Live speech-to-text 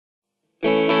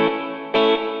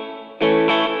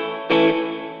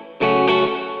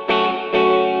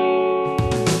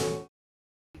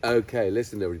Okay,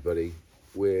 listen, everybody.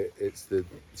 It's the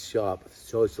S.H.O.P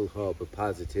social hub of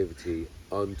positivity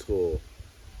on tour.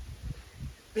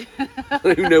 I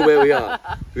don't even know where we are.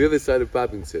 We're the other side of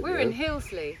Babington. We're yeah? in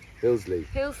Hillesley. Hillesley.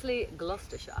 Hillesley,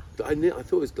 Gloucestershire. I thought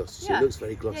it was Gloucestershire. Yeah. It looks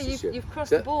very Yeah, Gloucestershire. you've crossed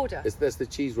So the border. That's the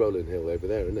cheese rolling hill over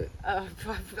there, isn't it? I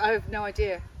have no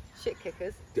idea. Shit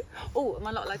kickers. Oh, am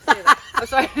I not allowed to say that? I'm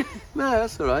sorry. No,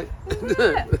 that's all right.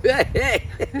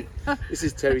 This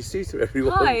is Terry Souter,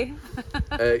 everyone. Hi.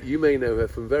 You may know her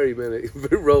from very many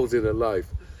roles in her life.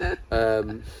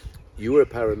 You were a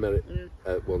paramedic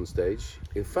at one stage.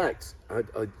 In fact,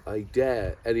 I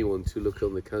dare anyone to look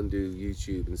on the Can Do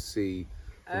YouTube and see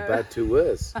From Bad to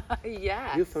Worse.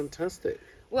 Yeah. You're fantastic.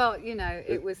 Well,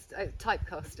 it was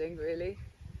typecasting, really.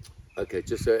 Okay,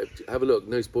 just have a look.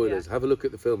 No spoilers. Yeah. Have a look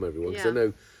at the film, everyone, because I Yeah.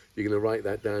 know you're going to write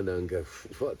that down now and go,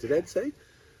 what did Ed say?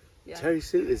 Yeah. Terry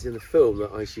Souter's in a film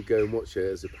that I should go and watch it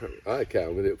as a okay,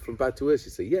 I'm going to From Bad to Worse.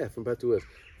 You say, yeah, From Bad to Worse.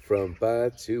 From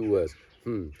Bad to Worse.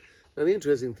 Now, the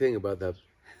interesting thing about that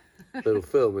little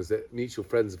film is that mutual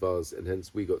friends of ours, and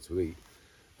hence we got to meet,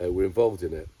 were involved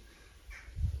in it.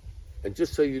 And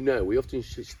just so you know, we often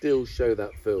still show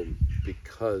that film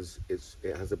because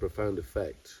it has a profound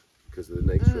effect because of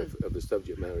the nature of the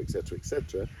subject matter, etc.,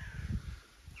 etc.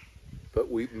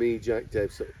 But me, Jack,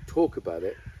 Dave, talk about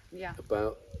it. Yeah.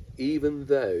 About even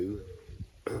though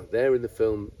they're in the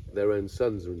film, their own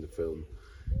sons are in the film.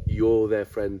 You're their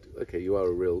friend. Okay, you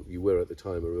were at the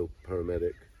time a real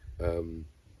paramedic.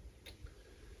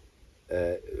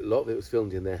 A lot of it was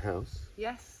filmed in their house.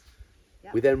 Yes.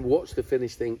 Yeah. We then watched the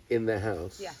finished thing in their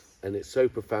house. Yes. And it's so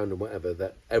profound and whatever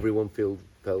that everyone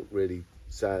felt really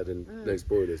sad and no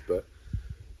spoilers,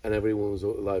 and everyone was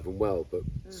alive and well. But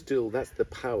still, that's the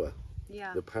power.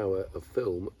 Yeah. The power of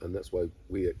film, and that's why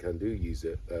we at Can Do use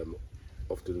it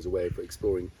often as a way of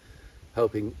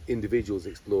helping individuals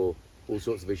explore all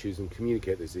sorts of issues and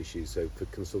communicate those issues. So for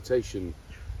consultation,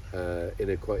 in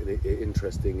a quite an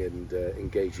interesting and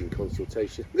engaging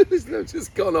consultation. I've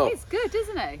just gone off. It's good,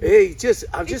 isn't it?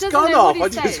 I've just doesn't gone know what off. I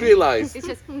he's just saying. realised. It's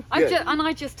just, Yeah.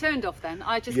 I just turned off then.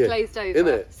 I just Yeah. glazed over.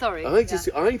 Innit? Sorry.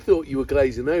 I thought you were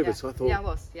glazing over, Yeah. so I thought, Yeah, I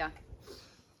was. Yeah.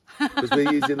 because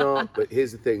we're using art. But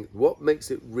here's the thing: what makes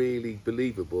it really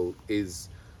believable is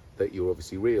that you're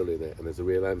obviously real in it, and there's a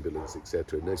real ambulance,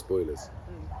 etc. No spoilers.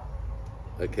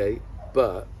 Okay,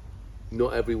 but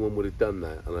not everyone would have done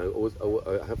that, and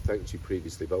I have thanked you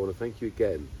previously, but I want to thank you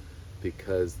again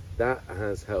because that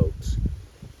has helped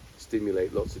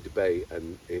stimulate lots of debate,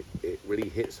 and it really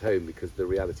hits home because the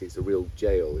reality, it's a real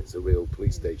jail, it's a real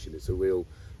police station, it's a real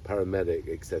paramedic,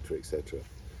 etc., etc.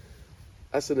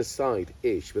 That's an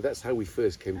aside-ish, but that's how we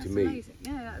first came to meet. Amazing.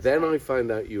 Yeah, that's Then great. I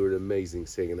found out you were an amazing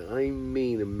singer, and I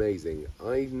mean amazing.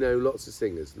 I know lots of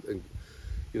singers, and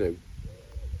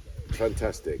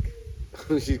fantastic.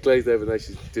 She's glazed over now.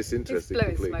 She's disinterested.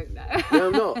 It's blowing completely. smoke now. No,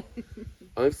 I'm not.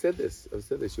 I've said this.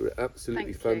 You're an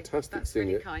absolutely Thank you. fantastic That's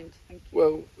singer. really kind. Thank you.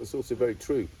 Well, it's also very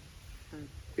true.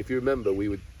 If you remember, we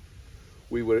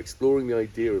were exploring the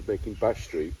idea of making Bash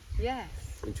Street Yes.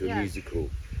 into a Yes. musical,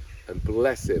 and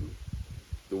bless him,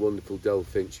 the wonderful Del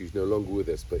Finch, who's no longer with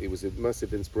us, but he was a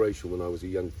massive inspiration when I was a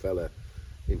young fella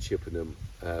in Chippenham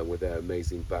with their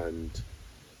amazing band,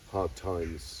 Hard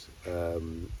Times,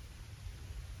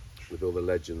 with all the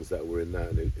legends that were in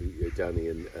that, and Danny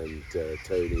and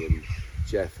Tony and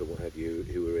Jeff and what have you,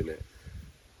 who were in it.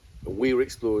 And we were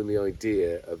exploring the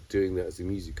idea of doing that as a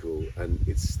musical, and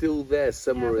it's still there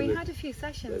somewhere. Yeah, we had a few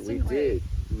sessions, we didn't we? did,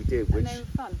 And which they were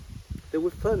fun. they were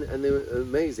fun and they were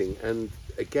amazing. And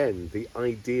again, the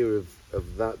idea of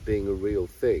that being a real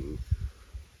thing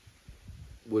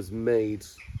was made.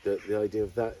 The idea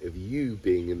of you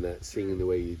being in that, singing the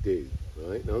way you do,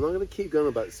 right? Now I'm not going to keep going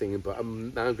about singing, but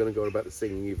I'm now going to go on about the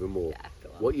singing even more. Yeah, go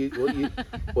on. What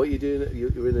you doing?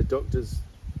 You're in a doctor's.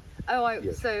 Oh,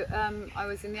 Yeah. so I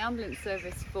was in the ambulance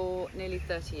service for nearly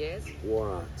 30 years.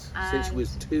 What? Since you And-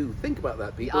 was 2. Think about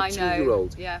that, people. I know.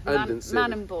 2-year-old. Yeah, ambulance man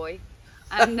service. and boy.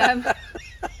 And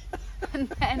and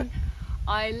then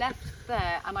I left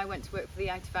there and I went to work for the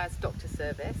out of hours doctor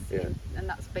service, Yeah. and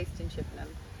that's based in Chippenham.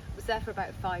 Was there for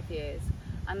about 5 years,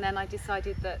 and then I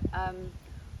decided that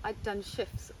I'd done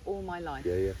shifts all my life.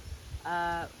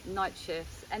 Yeah. Night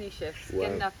shifts, any shifts. Wow.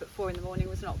 Getting up at 4 a.m.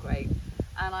 was not great,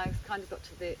 and I kind of got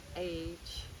to the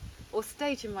age or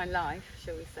stage in my life,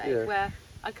 shall we say, Yeah. where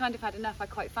I kind of had enough. I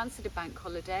quite fancied a bank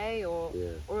holiday or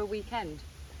a weekend.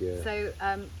 Yeah. So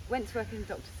went to work in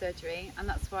doctor surgery, and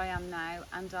that's where I am now.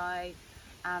 And I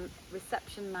am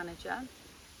reception manager.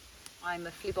 I'm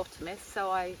a phlebotomist, so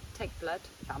I take blood,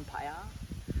 vampire.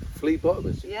 flea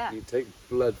bottomers. Yeah. You take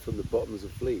blood from the bottoms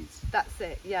of fleas. That's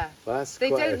it. Yeah. Well, that's They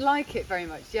quite don't like it very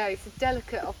much. Yeah, it's a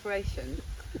delicate operation,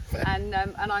 and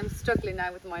I'm struggling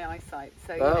now with my eyesight.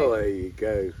 So you Oh, know, there you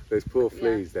go. Those poor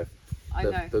fleas. I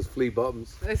know. Those flea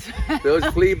bottoms. Those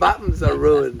flea bottoms are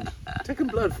ruined. Taking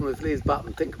blood from a flea's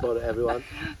bottom. Think about it, everyone.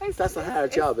 That's a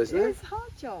hard job, isn't it? It's a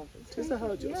hard job. It's a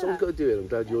hard job. Yeah. Someone's got to do it. I'm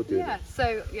glad you're doing it.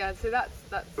 So that's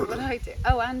what I do.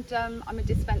 Oh, and I'm a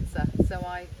dispenser, so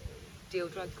I deal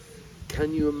drugs.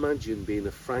 Can you imagine being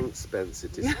a Frank Spencer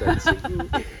dispenser?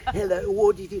 Hello,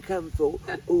 what did you come for?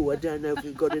 Oh, I don't know if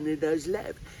you've got any of those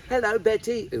left. Hello,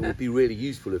 Betty. It would be really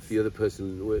useful if the other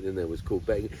person working in there was called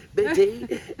Betty. Betty,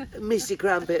 Mr.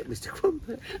 Crumpet, Mr.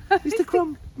 Crumpet, Mr.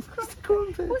 Crump, Mr.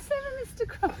 Crumpet. What's there with Mr.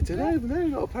 Crump? I don't know,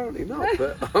 no, apparently not.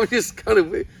 But I'm just kind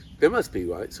of. There must be,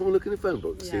 right? Someone look in the phone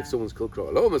book to see if someone's called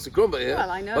Crumpet. Hello, Mr. Crumpet here.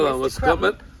 Well, I know Hello, Mr. Mr.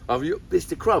 Crumpet. Have you,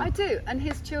 Mr. Crump? I do, and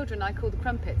his children I call the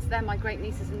Crumpets. They're my great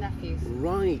nieces and nephews.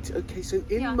 Right. Okay. So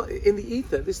in the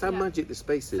ether, this is how magic the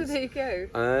space is. So there you go.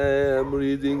 I am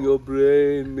reading your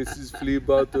brain, Mrs.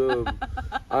 Fleabottom.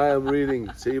 I am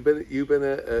reading. So you've been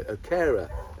a carer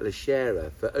and a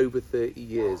sharer for over 30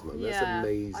 years, man. That's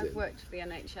amazing. I've worked for the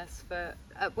NHS for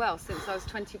since I was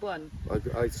 21.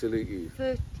 I salute you.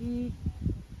 30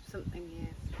 something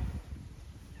years.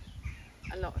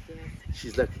 A lot of years.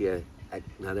 She's lucky.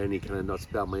 Not only can I not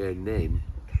spell my own name,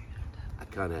 I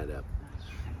can't add up.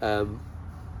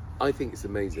 I think it's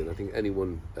amazing. I think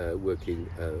anyone working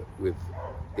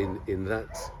in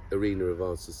that arena of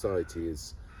our society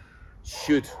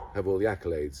should have all the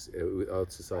accolades. Our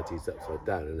society is upside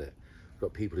down, isn't it? We've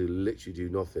got people who literally do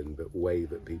nothing but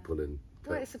wave at people and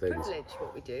well, it's a privilege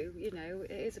what we do. You know,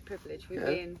 it is a privilege.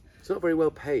 It's not very well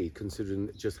paid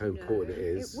considering just how important it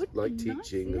is. It would like be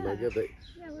teaching nice, and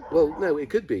well, no,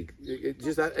 it could be.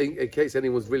 Just in case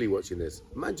anyone's really watching this,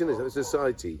 imagine this: a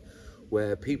society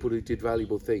where people who did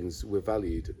valuable things were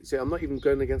valued. See, I'm not even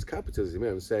going against capitalism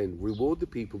here. I'm saying reward the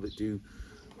people that do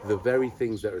the very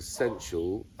things that are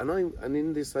essential, and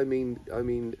in this I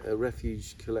mean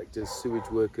refuge collectors, sewage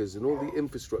workers, and all the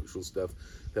infrastructural stuff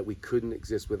that we couldn't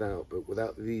exist without. But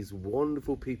without these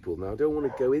wonderful people, now I don't want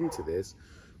to go into this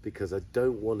because I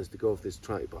don't want us to go off this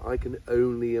track, but I can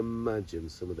only imagine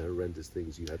some of the horrendous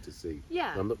things you had to see.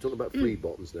 Yeah. I'm not talking about flea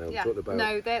bottoms now. I'm talking about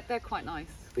they're quite nice.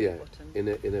 Yeah, bottoms.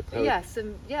 in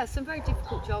a some very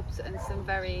difficult jobs and some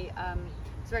very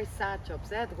sad jobs.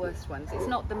 They're the worst ones. It's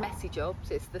not the messy jobs,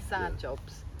 it's the sad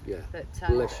jobs that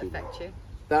affect you.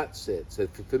 That's it. So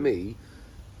for me,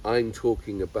 I'm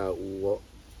talking about what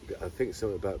I think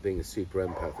something about being a super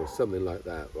empath or something like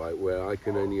that, right? Where I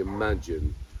can only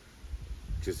imagine.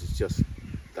 Because it's just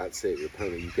that's it.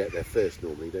 Apparently, you get there first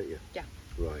normally, don't you? Yeah.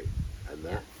 Right,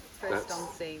 and First on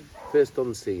scene. First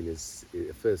on scene is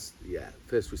first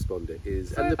responder is.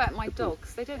 Sorry about my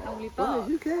dogs. They don't normally bark. Well,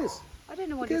 who cares? I don't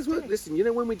know what Who cares? he's doing. Listen, you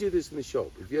know when we do this in the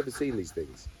shop, have you ever seen these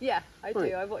things? Yeah, I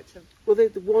do. I watch them. Well,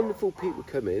 the wonderful people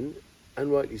come in,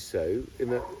 and rightly so,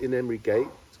 in Emery Gate.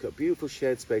 It's got a beautiful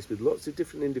shared space with lots of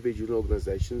different individual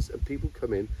organisations, and people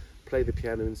come in, play the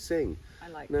piano and sing. I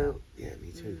like now, that. yeah,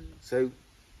 me too. So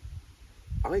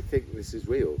I think this is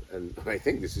real, and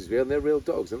they're real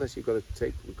dogs, unless you've got a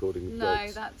tape recording of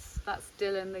dogs. No, that's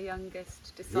Dylan, the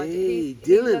youngest. Decided hey,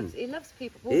 Dylan. He loves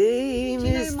people. Well, hey, do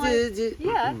you know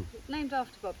Mr. named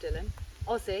after Bob Dylan.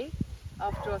 Ozzy,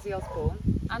 after Ozzy Osbourne,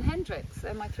 and Hendrix.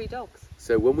 They're my 3 dogs.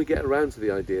 So when we get around to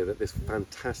the idea that this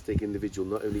fantastic individual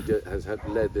not only has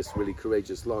led this really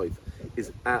courageous life,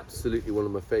 is absolutely one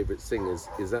of my favourite singers,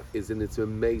 is in its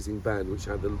amazing band, which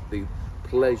had the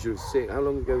pleasure of seeing. How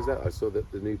long ago was that? I saw the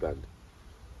new band.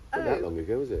 Not that long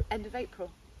ago, was it? End of April.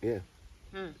 Yeah.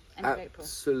 End of April.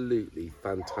 Absolutely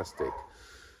fantastic.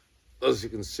 As you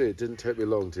can see, it didn't take me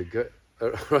long to get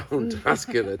around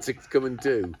asking her to come and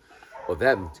do, or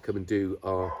them to come and do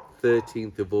our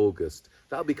 13th of August.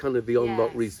 That'll be kind of the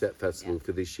On-Lock Reset Festival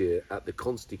for this year at the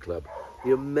Consti Club. If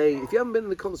you haven't been in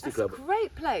the Consti Club... It's a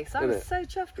great place. I was so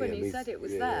chuffed when you said it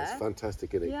was there. It's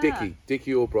fantastic, isn't it? Yeah.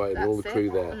 Dickie Albright and all the crew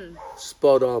there.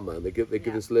 Spot on, man. They give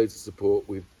us loads of support.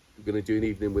 We're going to do an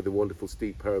evening with the wonderful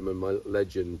Steve Perriman, my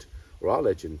legend, or our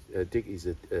legend. Dickie's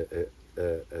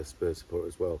a Spurs supporter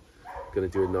as well. Going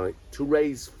to do a night to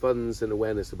raise funds and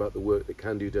awareness about the work that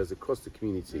Can Do does across the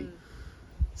community.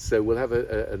 So we'll have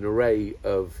an array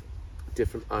of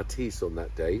different artists on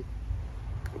that day.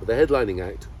 But the headlining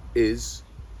act is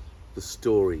the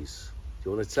Stories. Do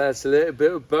you want to tell us a little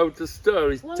bit about the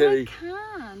Stories, Tilly? Well,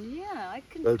 I can, yeah. I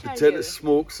can I'll tell pretend you. to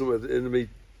smoke some in my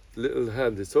little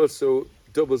hand. It also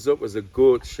doubles up as a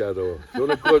goat shadow. Do you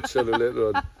want a goat shadow later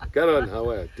on? Get on,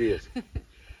 Howard, do it.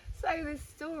 So the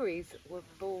Stories were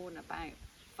born about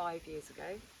 5 years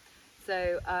ago.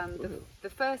 so the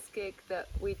first gig that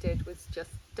we did was just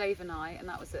Dave and I, and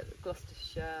that was at the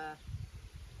Gloucestershire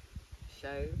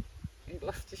show in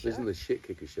Gloucestershire. Isn't the Shit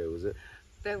Kicker show, was it?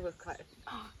 They were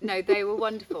no, they were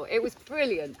wonderful. It was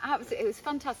brilliant. Absolutely, it was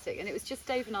fantastic, and it was just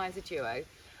Dave and I as a duo,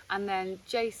 and then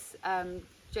Jason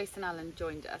Allen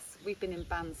joined us. We've been in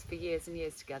bands for years and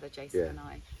years together, Jason and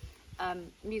I.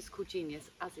 Musical genius,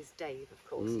 as is Dave, of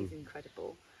course. He's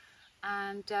incredible.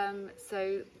 And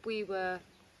so we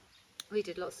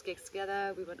did lots of gigs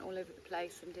together. We went all over the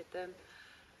place and did them.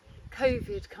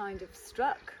 COVID kind of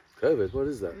struck. COVID, what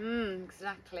is that?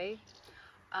 Exactly.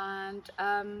 And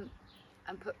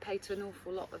paid to an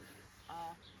awful lot of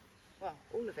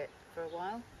all of it for a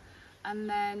while. And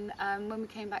then when we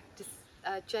came back,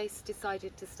 Jace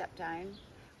decided to step down,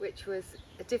 which was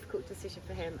a difficult decision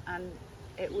for him, and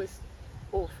it was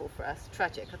awful for us,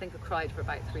 tragic. I think I cried for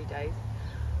about 3 days.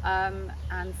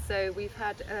 And so we've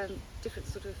had different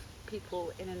sort of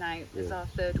people in and out as our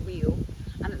third wheel,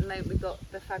 and at the moment we've got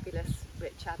the fabulous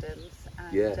Rich Adams.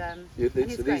 And,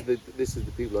 this is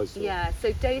the people I saw. Yeah,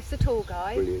 so Dave's the tall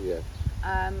guy. Brilliant, yeah.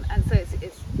 And so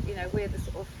it's we're the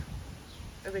sort of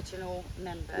original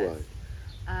members.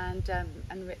 Right.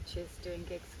 And Rich is doing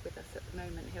gigs with us at the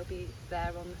moment. He'll be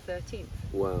there on the 13th.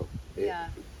 Wow. Yeah.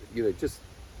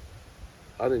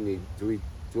 I don't need. Do you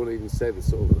want to even say the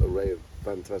sort of array of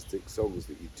fantastic songs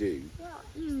that you do?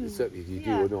 Well, certainly if you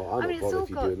do or not. I'm not bothered if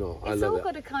you do or not. I love it. It's all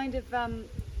got a kind of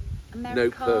Americana. No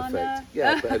perfect.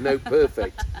 Yeah, but a no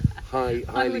perfect.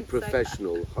 Highly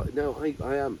professional. No,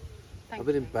 I am. I've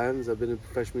been in bands. I've been a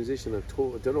professional musician. I've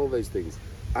taught. I've done all those things.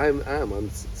 I'm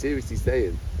seriously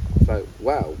saying, it's like,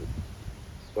 wow.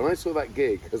 When I saw that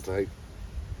gig, I was like,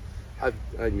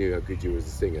 I knew how good you were as a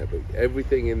singer, but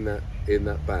everything in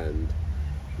that band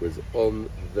was on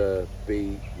the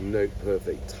beat, note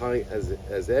perfect, tight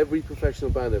as every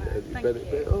professional band ever.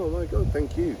 Oh my God,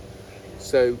 thank you.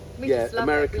 So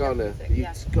Americana,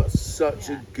 it's got such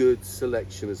a good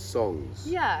selection of songs.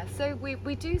 Yeah, so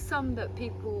we do some that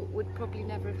people would probably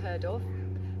never have heard of,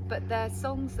 but they're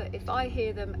songs that if I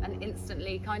hear them and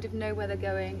instantly kind of know where they're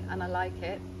going and I like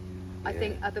it, I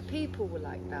think other people will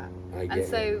like that. I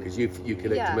get it, because you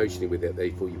connect emotionally with it.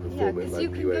 They thought you perform it like you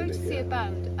can go to see a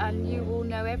band and you will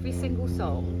know every single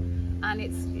song,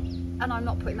 and I'm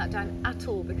not putting that down at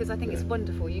all, because I think it's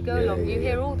wonderful. You go along, you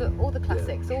hear all the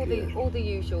classics, all the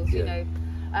usuals, you know,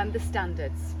 the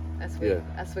standards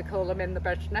as we call them in the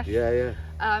British.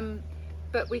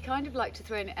 But we kind of like to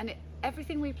throw in it, and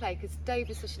everything we play, because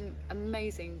Dave is such an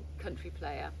amazing country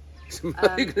player. You're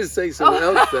going to say something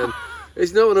else then?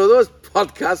 It's not one of those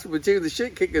podcasts where we're doing the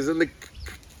Shit Kickers and the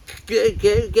get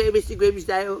Mr. Grimm's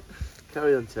style.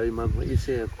 Carry on, Terry, man. What are you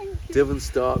saying? Devon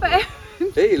Stark.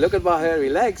 Hey, look at my hairy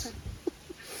legs.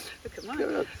 Look at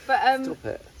mine. Stop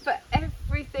it. But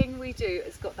everything we do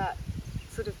has got that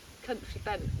sort of country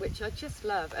bent, which I just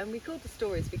love. And we call the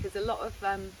stories because a lot of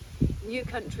new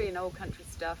country and old country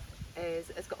stuff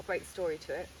has got a great story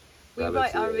to it. We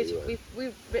write our original.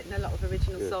 We've written a lot of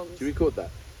original songs. Do you record that?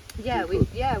 Yeah,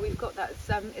 we've got that.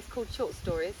 It's called Short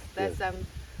Stories. There's a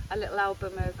little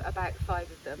album of about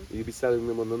 5 of them. Will you be selling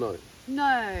them on the night?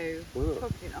 No. Why not?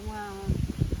 Probably not. Well,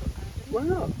 why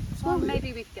not? Well,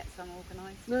 maybe we could get some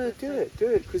organised. No, do it.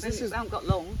 Because we haven't got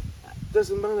long.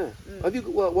 Doesn't matter. Have you?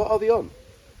 Well, what are they on?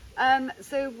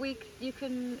 So you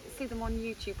can see them on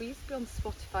YouTube. We used to be on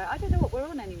Spotify. I don't know what we're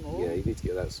on anymore. Yeah, you need to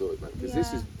get that sorted, man.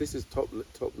 Because this is top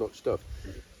notch stuff.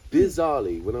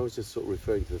 Bizarrely, when I was just sort of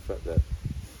referring to the fact that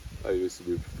I used to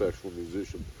be a professional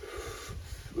musician.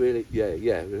 Really?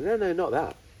 Yeah. No, not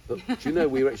that. But do you know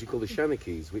we were actually called the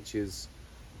Shanakees, which is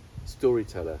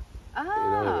storyteller in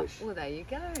Irish. Well, there you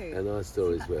go. And our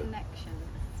stories were. Connection.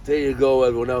 There you go,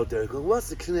 everyone out there. Going, what's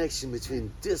the connection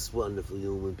between this wonderful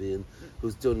human being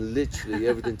who's done literally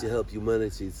everything to help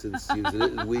humanity since she was a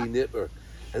little wee nipper,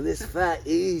 and this fat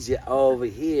idiot over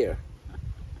here?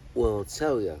 Well, I'll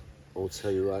tell you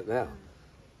right now.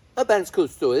 My band's called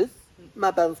Stories.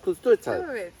 My band's called Storyteller.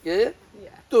 Stories. Yeah? Yeah.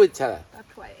 Storyteller.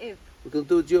 That's what it is. We're going to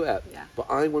do a duet. Yeah. But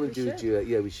I want to do a duet.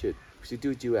 Yeah, we should. We should do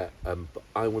a duet. But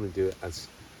I want to do it as,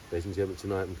 ladies and gentlemen,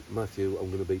 tonight, Matthew, I'm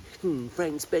going to be,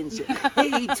 Frank Spencer.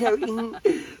 Hey, Terry,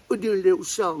 we'll do a little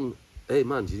song. Hey,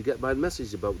 man, did you get my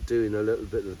message about doing a little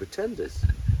bit of the Pretenders?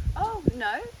 Oh,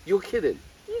 no. You're kidding.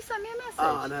 You sent me a message.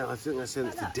 Oh, no, I think I sent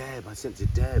it to Deb. I said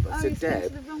Deb. You sent it to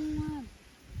the wrong one.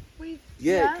 I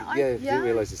didn't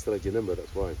realise I still had your number,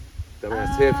 that's why. Then I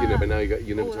asked her for your number, now you got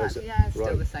your number twice. Yeah, it's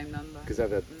still the same number. Because I've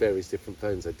had various different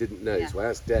phones, I didn't know. So I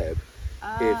asked Deb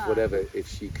if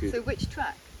she could. So which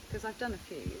track? Because I've done a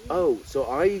few. Oh, so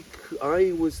I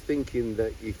was thinking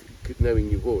that if knowing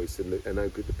your voice and how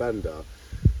good the band are,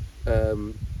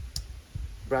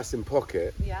 Brass in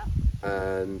Pocket, Yeah.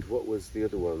 and what was the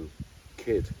other one?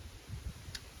 Kid.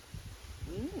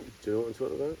 Do you know what I'm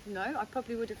talking about? No, I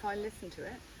probably would if I listened to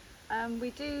it.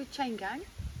 We do Chain Gang.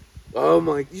 Oh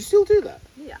my! You still do that?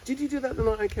 Yeah. Did you do that the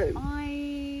night I came?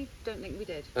 I don't think we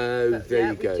did. Oh, But there yeah,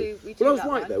 you go. We do Well, I was that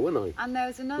right one. there, wasn't I? And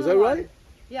there's another Was I one. right?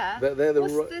 Yeah. They're the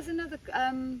right. There's another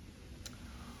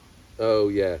Oh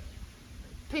yeah.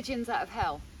 Pigeons Out of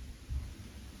Hell.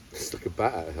 It's like a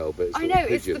bat out of hell, but it's I little know,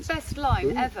 pigeons. it's the best line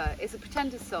Ooh. ever. It's a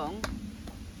Pretender song.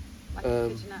 Like a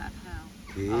pigeon out of hell.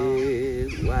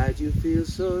 Kid, why'd you feel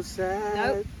so sad?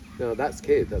 Nope. No, that's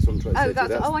Kid. That's what I'm trying to say.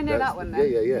 That's, I know that one then.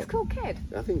 Yeah. It's called Kid.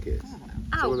 I think it is. Oh,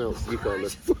 wow. Someone Ow. else. You can't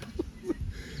listen.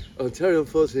 Oh, Terry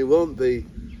unfortunately won't be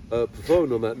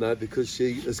performing on that night because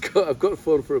I've got to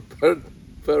phone for a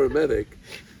paramedic.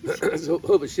 So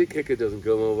hope a shit kicker doesn't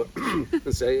come over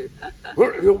and say,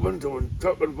 "What have you been doing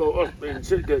talking about us being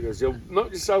shit kickers? You'll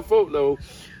knock yourself out, though.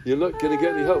 You're not going to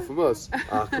get any help from us."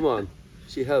 Ah, come on.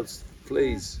 She helps,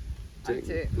 please. I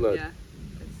do. Blood. Yeah.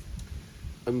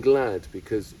 I'm glad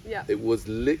because Yeah. it was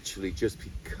literally just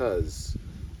because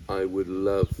I would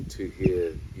love to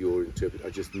hear your interpretation. I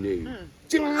just knew.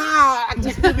 I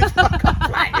just knew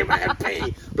blinded by the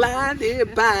bee,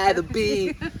 blinded by the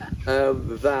bee.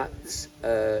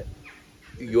 That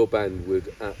your band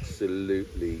would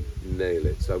absolutely nail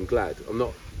it. So I'm glad. I'm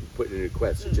not putting in a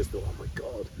request. I just thought, oh my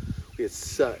God, we had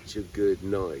such a good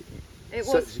night. It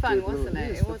Such was a fun, good wasn't night.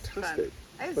 it? Yeah, It was fantastic.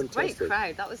 fun. It was a great Fantastic.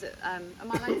 crowd. That was it. Am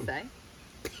I allowed to say?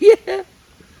 Yeah.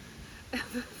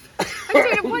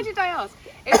 Why did I ask?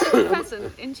 It was a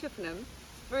Pheasant in Chippenham.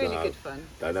 Really No, good fun.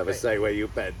 Don't It ever was say where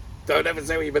you've been. Don't ever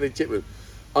say where you've been in Chippenham.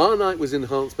 Our night was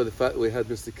enhanced by the fact that we had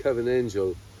Mr. Kevin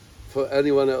Angel. For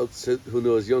anyone else who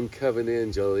knows young Kevin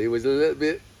Angel, he was a little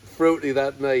bit fruity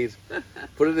that night.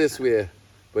 Put it this way,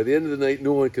 by the end of the night,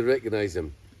 no one could recognise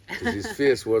him because his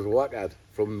face was whacked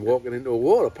from walking into a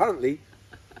wall. Apparently,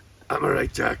 am I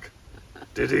right, Jack?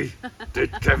 Did he?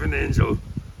 Did Kevin Angel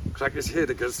crack his head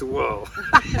against the wall?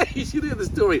 You should hear the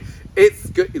story. It's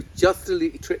good. It's just a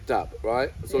little, he tripped up,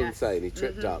 right? That's what I'm Yes. saying. He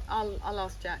tripped up. I'll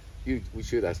ask Jack. We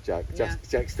should ask Jack. Yeah.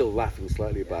 Jack's still laughing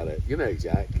slightly about it. You know,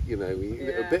 Jack. You know, a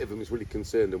Yeah. bit of him is really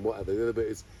concerned and whatever. The other bit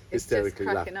is It's just hysterically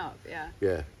cracking laughing. up. Yeah.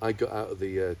 Yeah, I got out of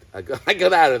the. I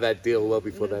got out of that deal well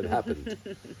before that happened.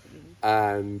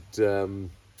 And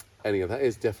anyhow, that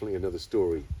is definitely another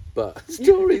story. But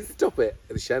stories, stop it.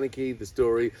 The Shanachie, the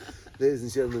story. Ladies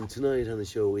and gentlemen, tonight on the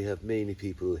show we have many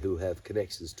people who have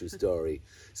connections to a story.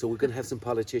 So we're going to have some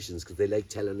politicians because they like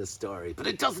telling a story. But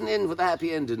it doesn't end with a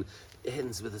happy ending. It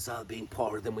ends with us all being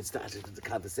poorer than we started the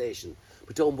conversation.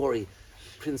 But don't worry,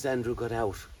 Prince Andrew got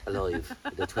out alive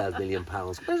with the £12 million.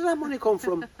 Where did that money come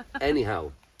from?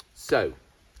 Anyhow, so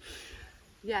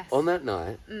Yes. on that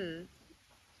night,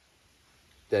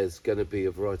 there's going to be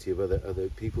a variety of other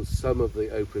people. Some of the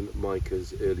open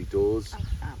micers, early doors,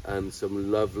 and some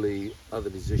lovely other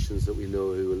musicians that we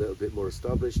know who are a little bit more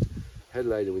established.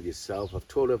 Headlining with yourself. I've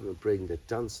told everyone to bring their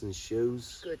dancing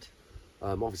shoes. Good.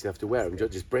 Obviously, I have to wear them.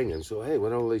 Just bring them. So, hey,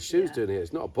 what are all these shoes doing here?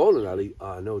 It's not a bowling alley.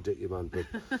 Oh, no, Dickie, man. But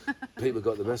people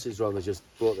got the message wrong. They just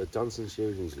bought their dancing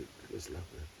shoes and it's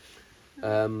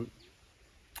lovely.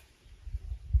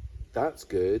 That's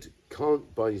good.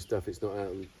 Can't buy your stuff. It's not out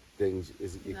on things.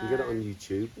 You can get it on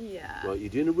YouTube. Yeah. Right, you're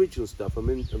doing original stuff. I'm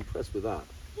impressed with that.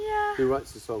 Yeah. Who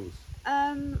writes the songs?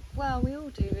 Well, we all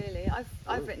do really.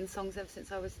 I've written songs ever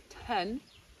since I was 10.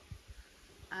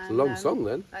 And, It's a long song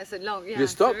then. It's a long, yeah. You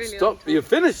it's a stop. really long You're song.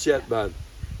 finished yet, man.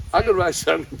 I could write a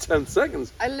song in 10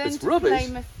 seconds. I learned it's to rubbish. play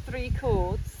my 3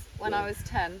 chords when I was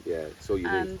 10. Yeah, it's all you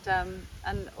need.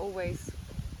 And always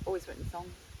written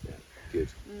songs. Yeah, good.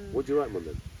 What do you write them on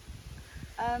then?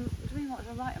 What do you mean? What do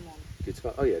I write them on?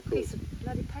 Guitar. Oh yeah, cool. Piece of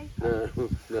bloody paper.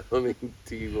 No, I mean,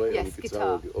 do you write Yes, on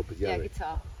guitar or piano? Yeah,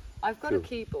 guitar. I've got Cool. a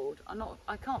keyboard.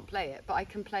 I can't play it, but I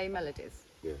can play melodies.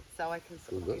 Yeah. So I can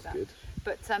sort of Well, do that's that. good.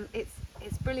 But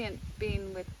it's brilliant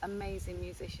being with amazing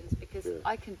musicians because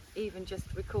I can even just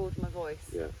record my voice,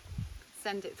 Yeah.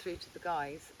 send it through to the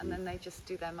guys, and then they just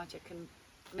do their magic and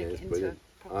make Yeah, it it's into brilliant.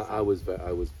 a proper song. I was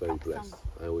very Proper blessed. song.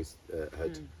 I always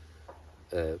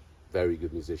had very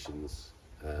good musicians.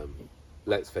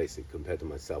 Let's face it, compared to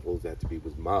myself, all they had to be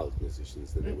was mild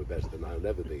musicians, then they were better than I'll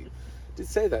ever be. Did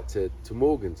say that to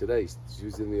Morgan today. She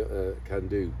was in the Can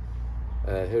Do,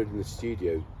 heard in the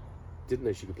studio. Didn't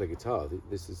know she could play guitar.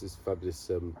 This is this fabulous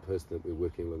person that we're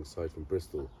working alongside from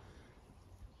Bristol.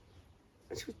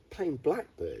 And she was playing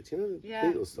Blackbird, you know, the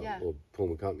Beatles song, or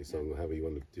Paul McCartney song, or however you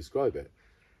want to describe it.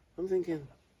 I'm thinking,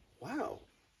 wow.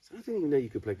 So I didn't even know you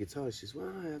could play guitar. She says, well,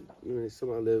 it's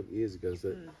something I learned years ago.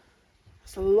 So that's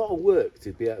It's a lot of work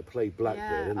to be able to play blackbird,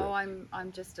 Yeah. isn't it? Oh,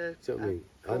 I'm just a. Do you know what I mean?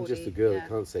 I'm just a cordy, girl yeah. that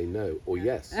can't say no or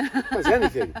yes. That's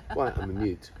anything. Why? I'm a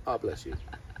mute. Oh, bless you.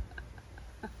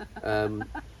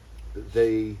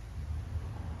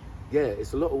 Yeah,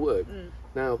 it's a lot of work.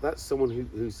 Now, that's someone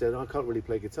who said, I can't really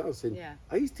play guitar. I said, Yeah.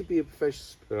 I used to be a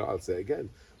professional, I'll say it again,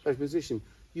 professional musician.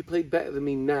 You play better than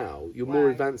me now. You're more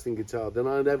Wow. advanced in guitar than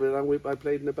I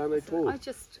played in a band I So I toured.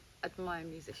 just admire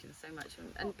musicians so much,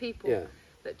 and people Yeah.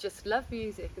 that just love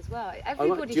music as well. I Everybody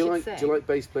like, do, should you like, sing. do you like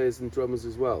bass players and drummers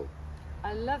as well?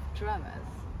 I love drummers.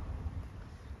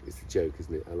 It's a joke,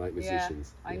 isn't it? I like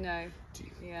musicians. Yeah, I know.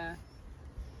 Jeez. Yeah,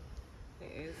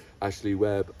 it is. Ashley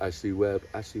Webb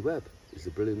is a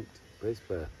brilliant bass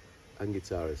player and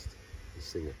guitarist and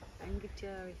singer. And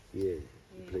guitarist. Yeah,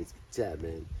 he plays guitar,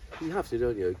 man. You have to,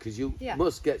 don't you? Because you Yeah.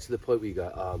 must get to the point where you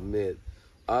go, oh man,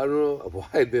 I don't know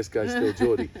why this guy's still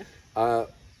Geordie.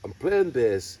 I'm playing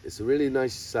bass, it's a really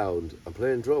nice sound. I'm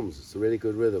playing drums, it's a really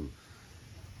good rhythm.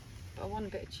 But I want a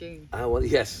bit of tune. I want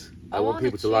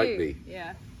people to like me.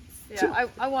 Yeah, yeah.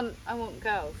 I want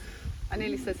girls. I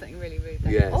nearly said something really rude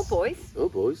there. Yes. Or boys. Oh,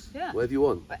 boys. Yeah. Whatever you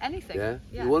want. But anything. Yeah.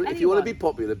 Yeah. If you want to anyone. be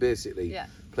popular, basically, Yeah.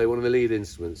 play one of the lead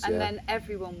instruments. And yeah. then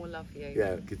everyone will love you.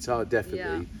 Yeah, guitar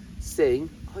definitely. Yeah. Sing.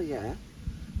 Oh yeah.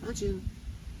 Imagine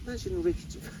Ricky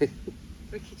Gervais.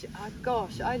 Oh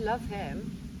gosh, I love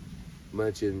him.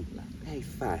 Imagine. Hey,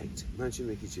 fact. Imagine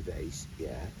Ricky Gervais.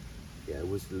 Yeah,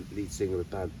 was the lead singer of a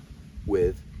band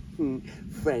with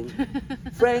Frank,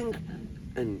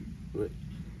 and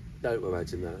don't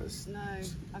imagine that. No,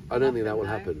 I don't think that will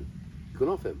happen. You've gone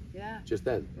off him. Yeah. Just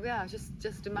then. Yeah,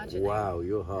 just imagine. Wow,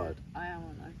 you're hard. I am,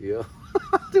 aren't I? Yeah.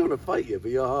 I don't want to fight you,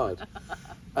 but you're hard.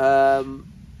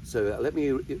 So let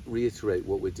me reiterate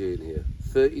what we're doing here.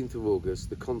 13th of August,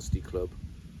 the Consti Club,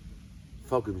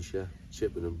 Foghamshire,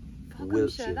 Chippenham,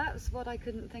 Wiltshire. Foghamshire, that's what I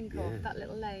couldn't think Yeah. of, that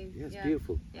little lane. Yeah, it's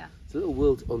beautiful. Yeah. It's a little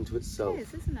world unto itself. It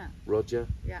is, isn't it? Roger,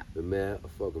 Yeah. the mayor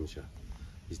of Foghamshire,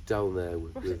 is down there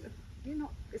with You're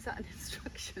not, is that an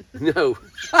instruction? no.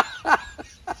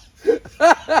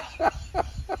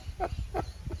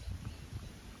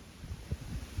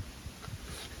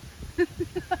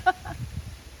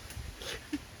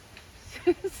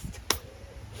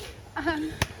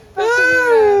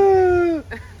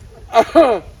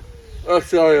 Oh,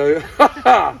 sorry.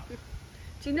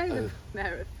 Do you know the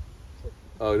mayor of...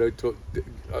 Oh, don't talk.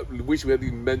 I wish we hadn't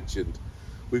even mentioned.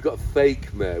 We've got a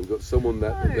fake mayor. We've got someone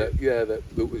that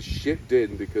was shipped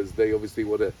in because they obviously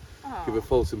want to give a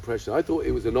false impression. I thought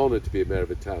it was an honour to be a mayor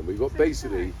of a town. We've got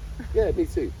basically, yeah, me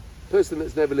too. Person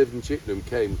that's never lived in Chippenham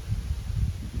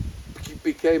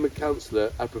became a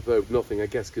councillor apropos of nothing, I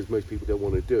guess, because most people don't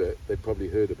want to do it. They've probably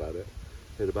heard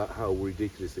about how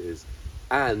ridiculous it is.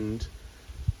 And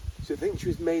so I think she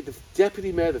was made the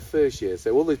deputy mayor the first year.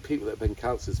 So all those people that have been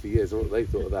councillors for years, and what they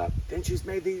thought of that. Then she was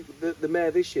made the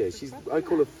mayor this year. I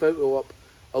call her photo op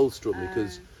Ulstrom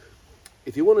because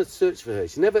if you want to search for her,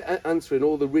 she's never answering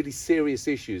all the really serious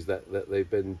issues that they've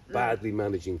been badly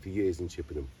managing for years in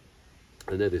Chippenham.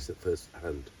 I know this at first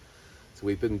hand. So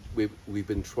we've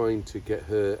been trying to get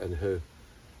her and her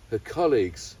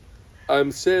colleagues.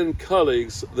 I'm saying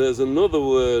colleagues. There's another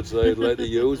word I'd like to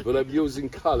use, but I'm using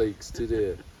colleagues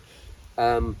today.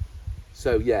 So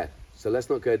let's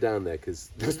not go down there because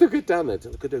let's not go down there.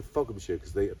 Let's go to Foghamshire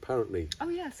because they apparently. Oh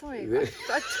yeah, sorry. No,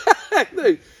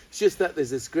 it's just that there's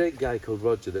this great guy called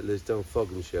Roger that lives down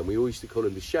Foghamshire, and we always used to call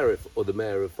him the sheriff or the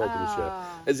mayor of Foghamshire,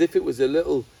 as if it was a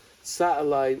little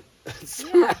satellite. As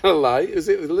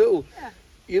it was a little,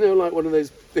 like one of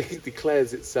those things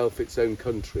declares itself its own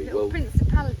country. Little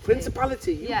principality.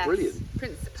 Principality, you're brilliant.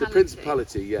 Principality. It's a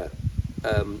principality, yeah.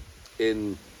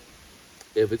 In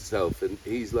of itself, and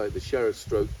he's like the sheriff,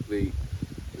 stroke the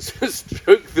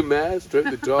mayor, stroke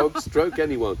the dog, stroke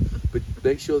anyone, but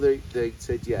make sure they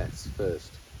said yes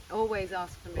first. Always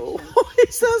ask permission.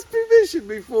 Always ask permission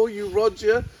before you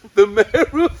Roger, the mayor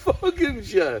of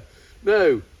Foghamshire.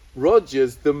 No,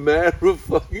 Roger's the mayor of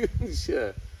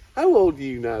Foghamshire. How old are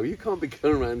you now? You can't be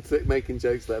going around making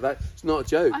jokes like that. It's not a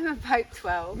joke. I'm about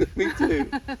 12. Me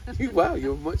too. Wow,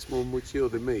 you're much more mature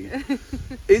than me.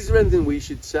 Is there anything we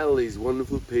should tell these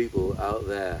wonderful people out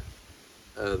there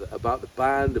about the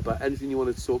band, about anything you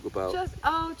want to talk about?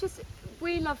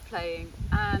 We love playing,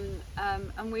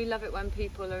 and we love it when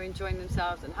people are enjoying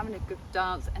themselves and having a good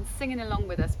dance and singing along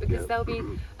with us, because there'll be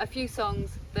a few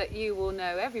songs that you will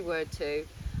know every word to,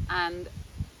 and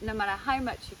no matter how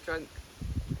much you've drunk,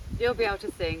 you'll be able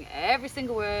to sing every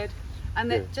single word, and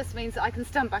that just means that I can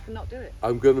stand back and not do it.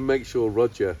 I'm going to make sure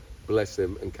Roger bless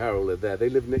them, and Carol are there. They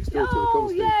live next door to the Oh,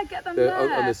 constant. yeah, get them They're, there.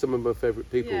 and they're some of my favourite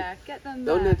people. Yeah, get them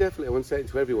Oh there. no, definitely. I want to say it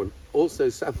to everyone. Also,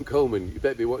 Sam Coleman, you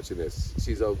better be watching this.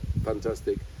 She's a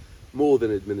fantastic, more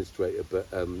than administrator, but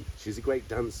she's a great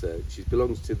dancer. She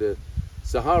belongs to the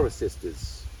Sahara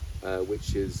Sisters,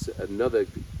 which is another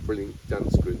brilliant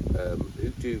dance group who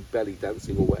do belly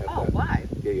dancing or whatever. Oh, wow.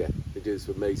 Yeah, they do this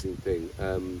amazing thing.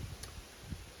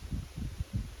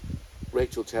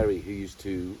 Rachel Terry, who used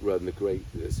to run the great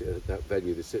that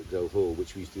venue, the Citadel Hall,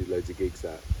 which we used to do loads of gigs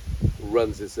at,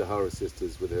 runs the Sahara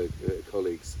Sisters with her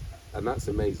colleagues, and that's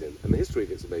amazing. And the history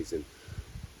of it's amazing.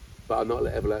 But I'm not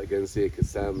ever allowed to go and see her because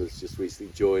Sam has just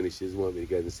recently joined, and she doesn't want me to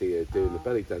go and see her doing the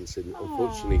belly dancing.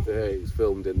 Unfortunately for her, it was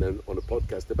filmed and then on a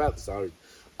podcast about the Sahara.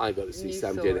 I got to see You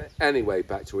Sam saw doing it. it. Anyway,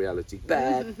 back to reality.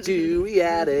 Back to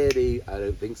reality. I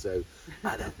don't think so.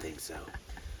 I don't think so.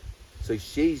 So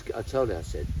I told her, I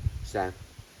said, Sam,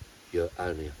 you're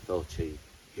only a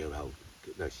 40-year-old.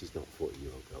 No, she's not a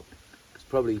 40-year-old girl. She's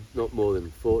probably not more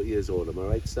than 40 years old. Am I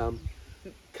right, Sam?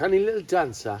 Canny little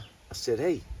dancer. I said,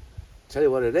 hey, tell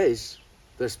you what it is.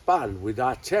 This band with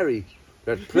our Terry,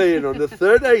 they're playing on the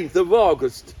 13th of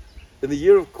August in the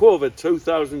year of COVID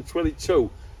 2022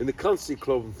 in the Concert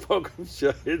Club in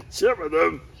Foghamshire in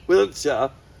Chippenham, Wiltshire.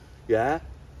 Yeah?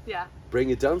 Yeah. Bring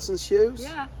your dancing shoes.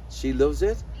 Yeah. She loves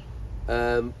it.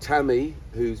 Tammy,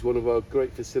 who's one of our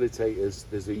great facilitators,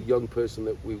 there's a young person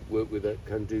that we work with that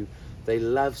can do, they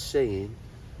love singing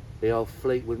the old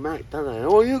Fleetwood Mac, don't they?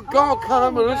 Oh, you go,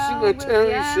 come and listen to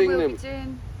Terry sing we'll them. Be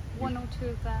doing one or two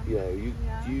of them. Yeah,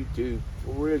 you do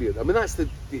brilliant. I mean,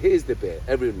 here's the bit,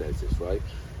 everyone knows this, right?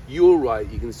 You're right,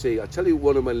 you can see, I tell you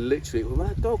one of my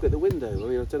that dog at the window, I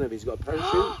mean, I don't know if he's got a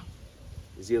parachute.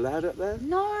 Is he allowed up there?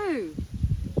 No.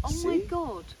 Oh See? my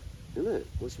God. Isn't it?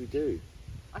 What should we do?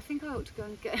 I think I ought to go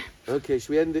and get. Okay, should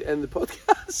we end the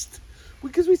podcast?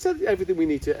 Because we said everything we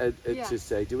need to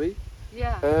say, do we?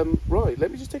 Yeah. Right, let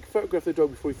me just take a photograph of the dog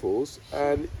before he falls,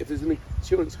 and if there's an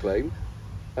insurance claim,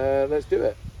 let's do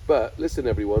it. But listen,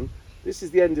 everyone, this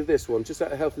is the end of this one, just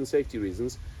out of health and safety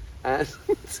reasons, and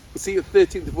we'll see you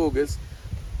 13th of August,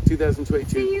 2022.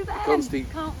 See you then. Constantly.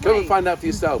 Can't Come wait. and find out for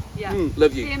yourself. Yeah.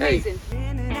 Love you. Be Hey. amazing.